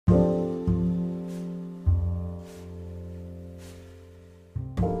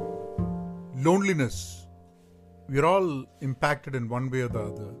Loneliness. We're all impacted in one way or the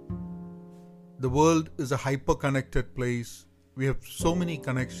other. The world is a hyper-connected place. We have so many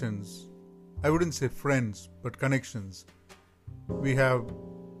connections. I wouldn't say friends, but connections. We have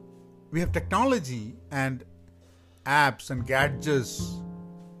technology and apps and gadgets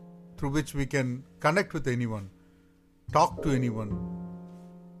through which we can connect with anyone, talk to anyone,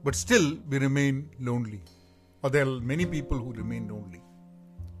 but still we remain lonely. Or there are many people who remain lonely.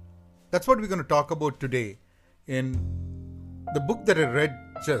 That's what we're going to talk about today in the book that I read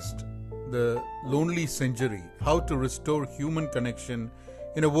just, The Lonely Century, How to Restore Human Connection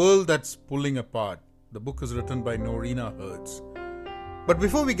in a World That's Pulling Apart. The book is written by Norina Hertz. But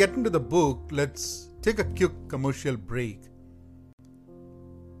before we get into the book, let's take a quick commercial break.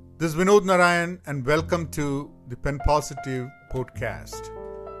 This is Vinod Narayan and welcome to the Pen Positive podcast.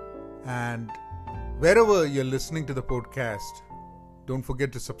 And wherever you're listening to the podcast, don't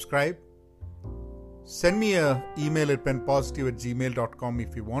forget to subscribe. Send me an email at penpositive@gmail.com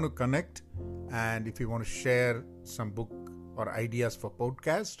if you want to connect and if you want to share some book or ideas for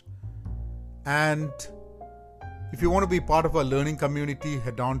podcast. And if you want to be part of our learning community,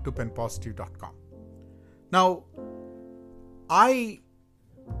 head on to penpositive.com. Now, I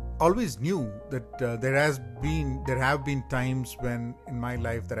always knew that there have been times when in my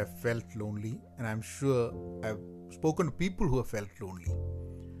life that I felt lonely, and I'm sure I've spoken to people who have felt lonely.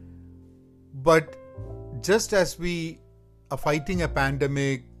 But just as we are fighting a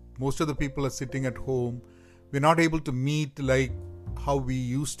pandemic, most of the people are sitting at home, we're not able to meet like how we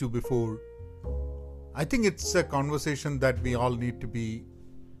used to before. I think it's a conversation that we all need to be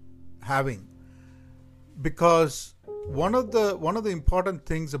having, because one of the important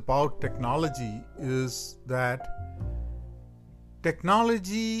things about technology is that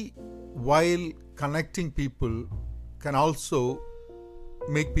technology, while connecting people, can also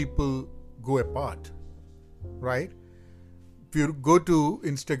make people go apart, right? If you go to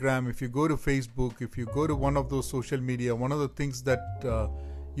Instagram, if you go to Facebook, if you go to one of those social media, one of the things that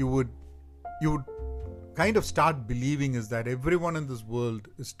you would kind of start believing is that everyone in this world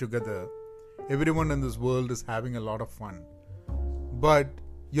is together. Everyone in this world is having a lot of fun. But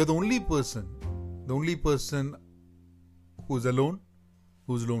you're the only person who's alone,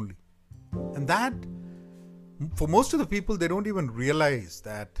 who's lonely. And that, for most of the people, they don't even realize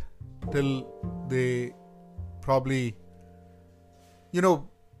that till they probably, you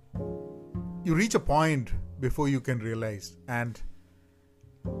reach a point before you can realize. And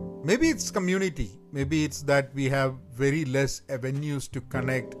maybe it's community. Maybe it's that we have very less avenues to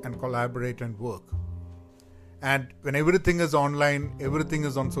connect and collaborate and work. And when everything is online, everything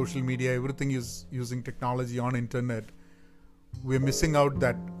is on social media, everything is using technology on internet, we're missing out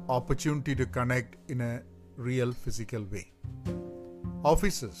that opportunity to connect in a real physical way.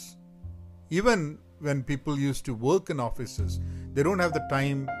 Offices. Even when people used to work in offices, they don't have the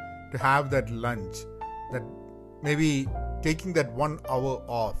time to have that lunch, that maybe taking that 1 hour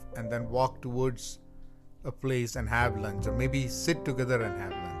off and then walk towards a place and have lunch, or maybe sit together and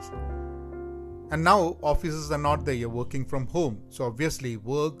have lunch. And now offices are not there, you're working from home. So obviously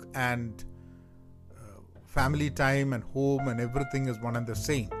work and family time and home and everything is one and the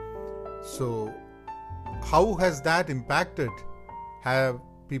same. So how has that impacted? Have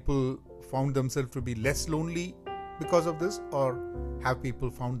people found themselves to be less lonely because of this, or have people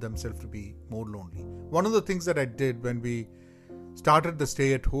found themselves to be more lonely? One of the things that I did when we started the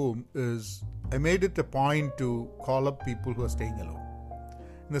stay at home is I made it a point to call up people who are staying alone.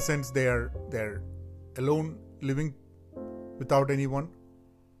 In the sense they're alone, living without anyone.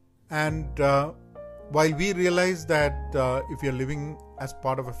 And while we realize that if you're living as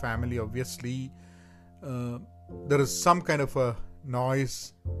part of a family, obviously there is some kind of a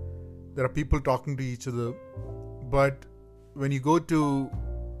noise. There are people talking to each other. But when you go to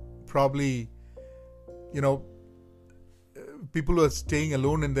probably, people who are staying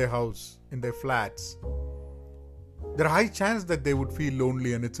alone in their house, in their flats, there are high chance that they would feel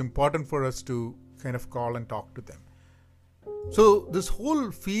lonely, and it's important for us to kind of call and talk to them. So this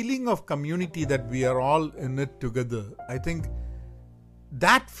whole feeling of community, that we are all in it together, I think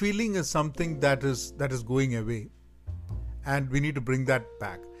that feeling is something that is going away, and we need to bring that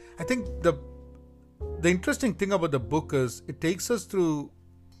back. I think the interesting thing about the book is it takes us through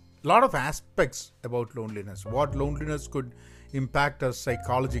a lot of aspects about loneliness, what loneliness could impact us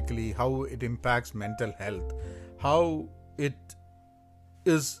psychologically, how it impacts mental health, how it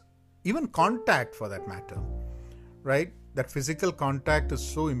is even contact for that matter, right? That physical contact is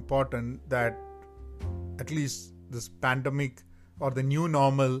so important that at least this pandemic or the new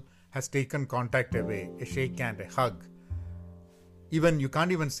normal has taken contact away, a shake hand, a hug. even you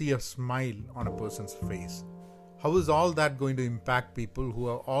can't even see a smile on a person's face. How is all that going to impact people who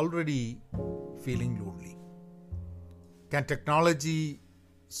are already feeling lonely? Can technology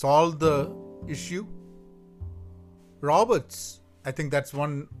solve the issue? Roberts, I think that's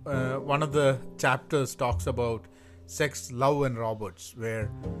one of the chapters talks about sex, love, and robots, where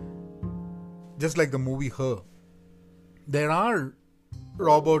just like the movie Her, there are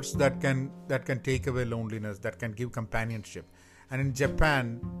robots that can take away loneliness, that can give companionship. And in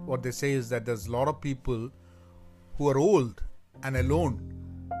Japan, what they say is that there's a lot of people who are old and alone,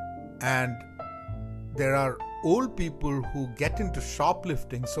 and there are old people who get into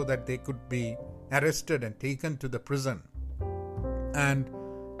shoplifting so that they could be arrested and taken to the prison, and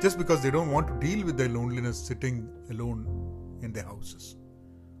just because they don't want to deal with their loneliness sitting alone in their houses.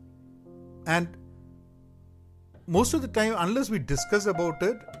 And most of the time, unless we discuss about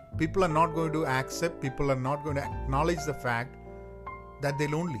it, people are not going to accept, people are not going to acknowledge the fact that they're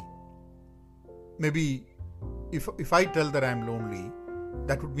lonely. Maybe if I tell that I'm lonely,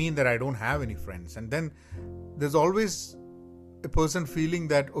 that would mean that I don't have any friends. And then there's always a person feeling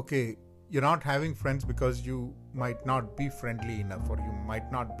that, okay, you're not having friends because you might not be friendly enough, or you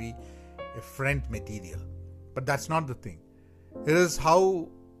might not be a friend material. But that's not the thing. It is how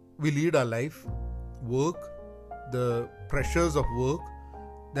we lead our life, work, the pressures of work,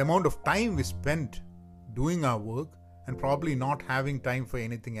 the amount of time we spend doing our work, and probably not having time for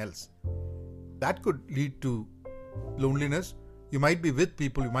anything else. That could lead to loneliness. You might be with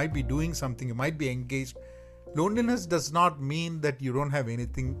people, you might be doing something, you might be engaged. Loneliness does not mean that you don't have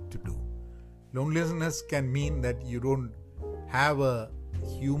anything to do. Loneliness can mean that you don't have a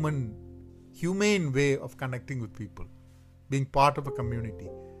humane way of connecting with people, being part of a community,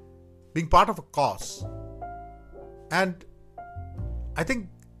 being part of a cause. And I think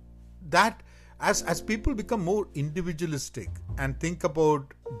that as people become more individualistic and think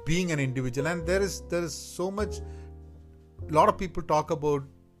about being an individual, and there is so much, a lot of people talk about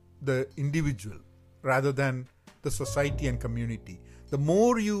the individual rather than the society and community. The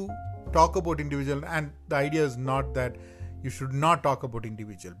more you talk about individual, and the idea is not that you should not talk about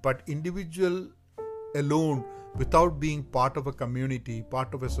individual, but individual alone without being part of a community,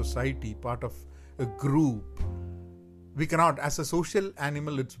 part of a society, part of a group, we cannot. As a social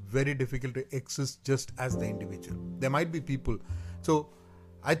animal, it's very difficult to exist just as the individual. There might be people. So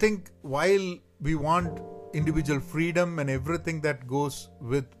I think while we want individual freedom and everything that goes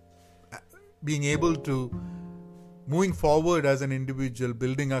with being able to moving forward as an individual,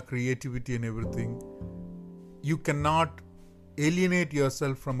 building our creativity and everything, you cannot alienate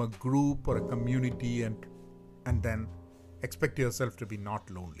yourself from a group or a community and then expect yourself to be not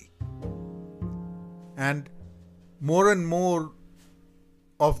lonely. And more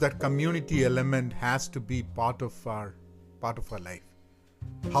of that community element has to be part of our life.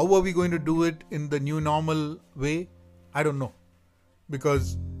 How are we going to do it in the new normal way? I don't know,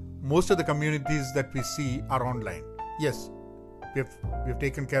 because most of the communities that we see are online. Yes, we have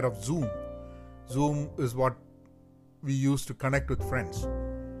taken care of Zoom. Zoom is what we use to connect with friends.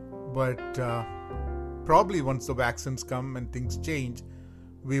 But probably once the vaccines come and things change,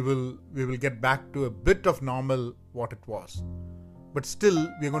 we will get back to a bit of normal what it was. But still,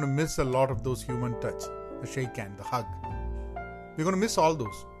 we're going to miss a lot of those human touch, the shake hand, the hug. We're going to miss all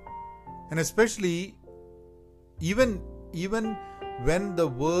those. And especially, even when the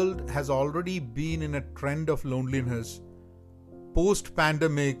world has already been in a trend of loneliness,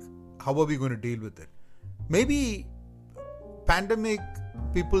 post-pandemic, how are we going to deal with it? Maybe pandemic,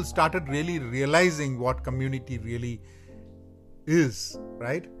 people started really realizing what community really is,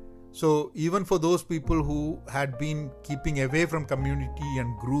 right? So even for those people who had been keeping away from community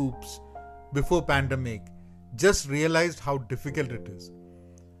and groups before pandemic, just realized how difficult it is.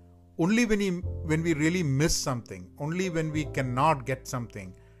 Only when we really miss something, only when we cannot get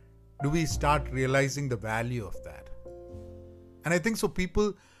something, do we start realizing the value of that. And I think so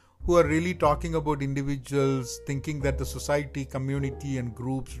people who are really talking about individuals, thinking that the society, community and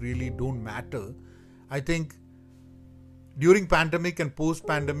groups really don't matter, I think during pandemic and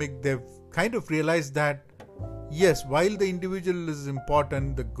post-pandemic, they've kind of realized that yes, while the individual is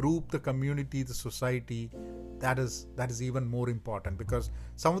important, the group, the community, the society, that is even more important, because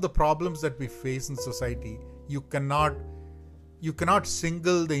some of the problems that we face in society, you cannot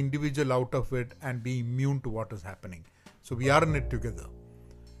single the individual out of it and be immune to what is happening. So we are in it together.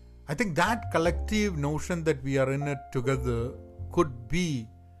 I think that collective notion that we are in it together could be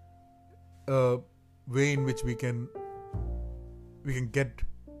a way in which we can get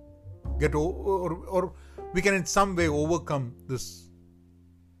or we can in some way overcome this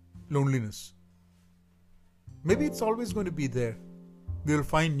loneliness. Maybe it's always going to be there. we will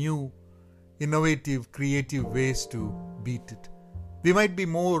find new, innovative, creative ways to beat it. We might be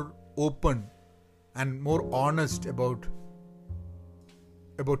more open and more honest about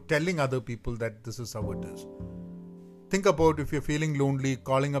telling other people that this is how it is. Think about if you're feeling lonely,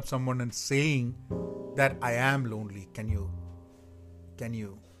 calling up someone and saying that I am lonely. Can you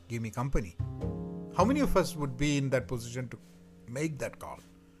give me company? How many of us would be in that position to make that call?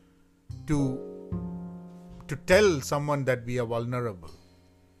 To tell someone that we are vulnerable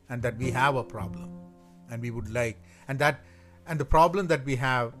and that we have a problem and we would like, and the problem that we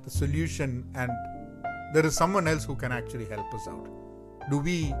have, the solution, and there is someone else who can actually help us out. Do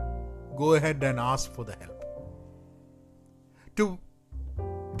we go ahead and ask for the help?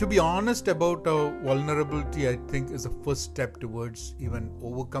 To be honest about our vulnerability, I think, is the first step towards even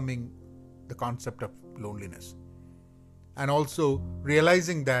overcoming the concept of loneliness. And also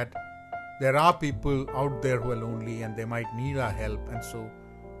realizing that there are people out there who are lonely and they might need our help. And so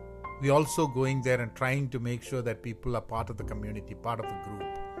we also going there and trying to make sure that people are part of the community, part of the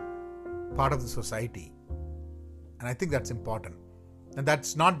group, part of the society. And I think that's important. And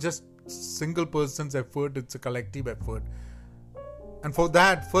that's not just single person's effort, it's a collective effort. And for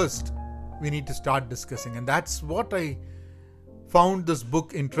that, first, we need to start discussing. And that's what I found this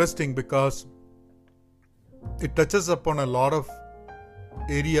book interesting, because it touches upon a lot of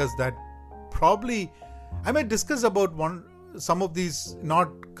areas that probably I might discuss about some of these,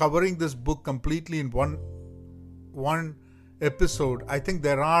 not covering this book completely in one episode. I think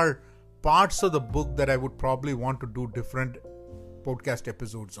there are parts of the book that I would probably want to do different podcast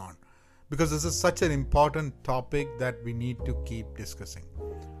episodes on, because this is such an important topic that we need to keep discussing.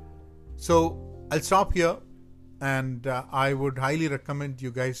 So I'll stop here, and I would highly recommend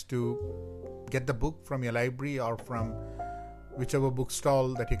you guys to get the book from your library or from whichever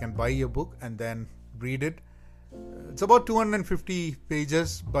bookstall that you can buy your book and then read it. It's about 250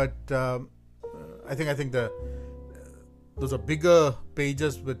 pages, but I think those are bigger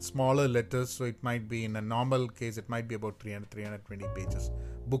pages with smaller letters, so it might be, in a normal case, it might be about 320 pages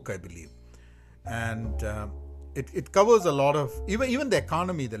book, I believe. And it covers a lot of, even the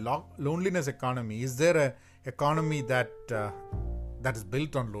economy, the loneliness economy. Is there a economy that is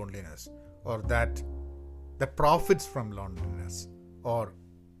built on loneliness, or that profits from loneliness, or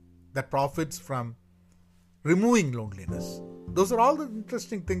that profits from removing loneliness? Those are all the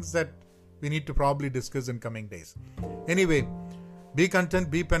interesting things that we need to probably discuss in coming days. Anyway, be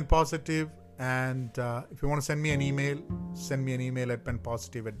content, be pen positive, and if you want to send me an email at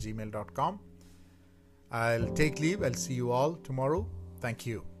penpositive@gmail.com. I'll take leave. I'll see you all tomorrow. Thank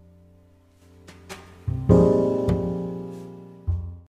you.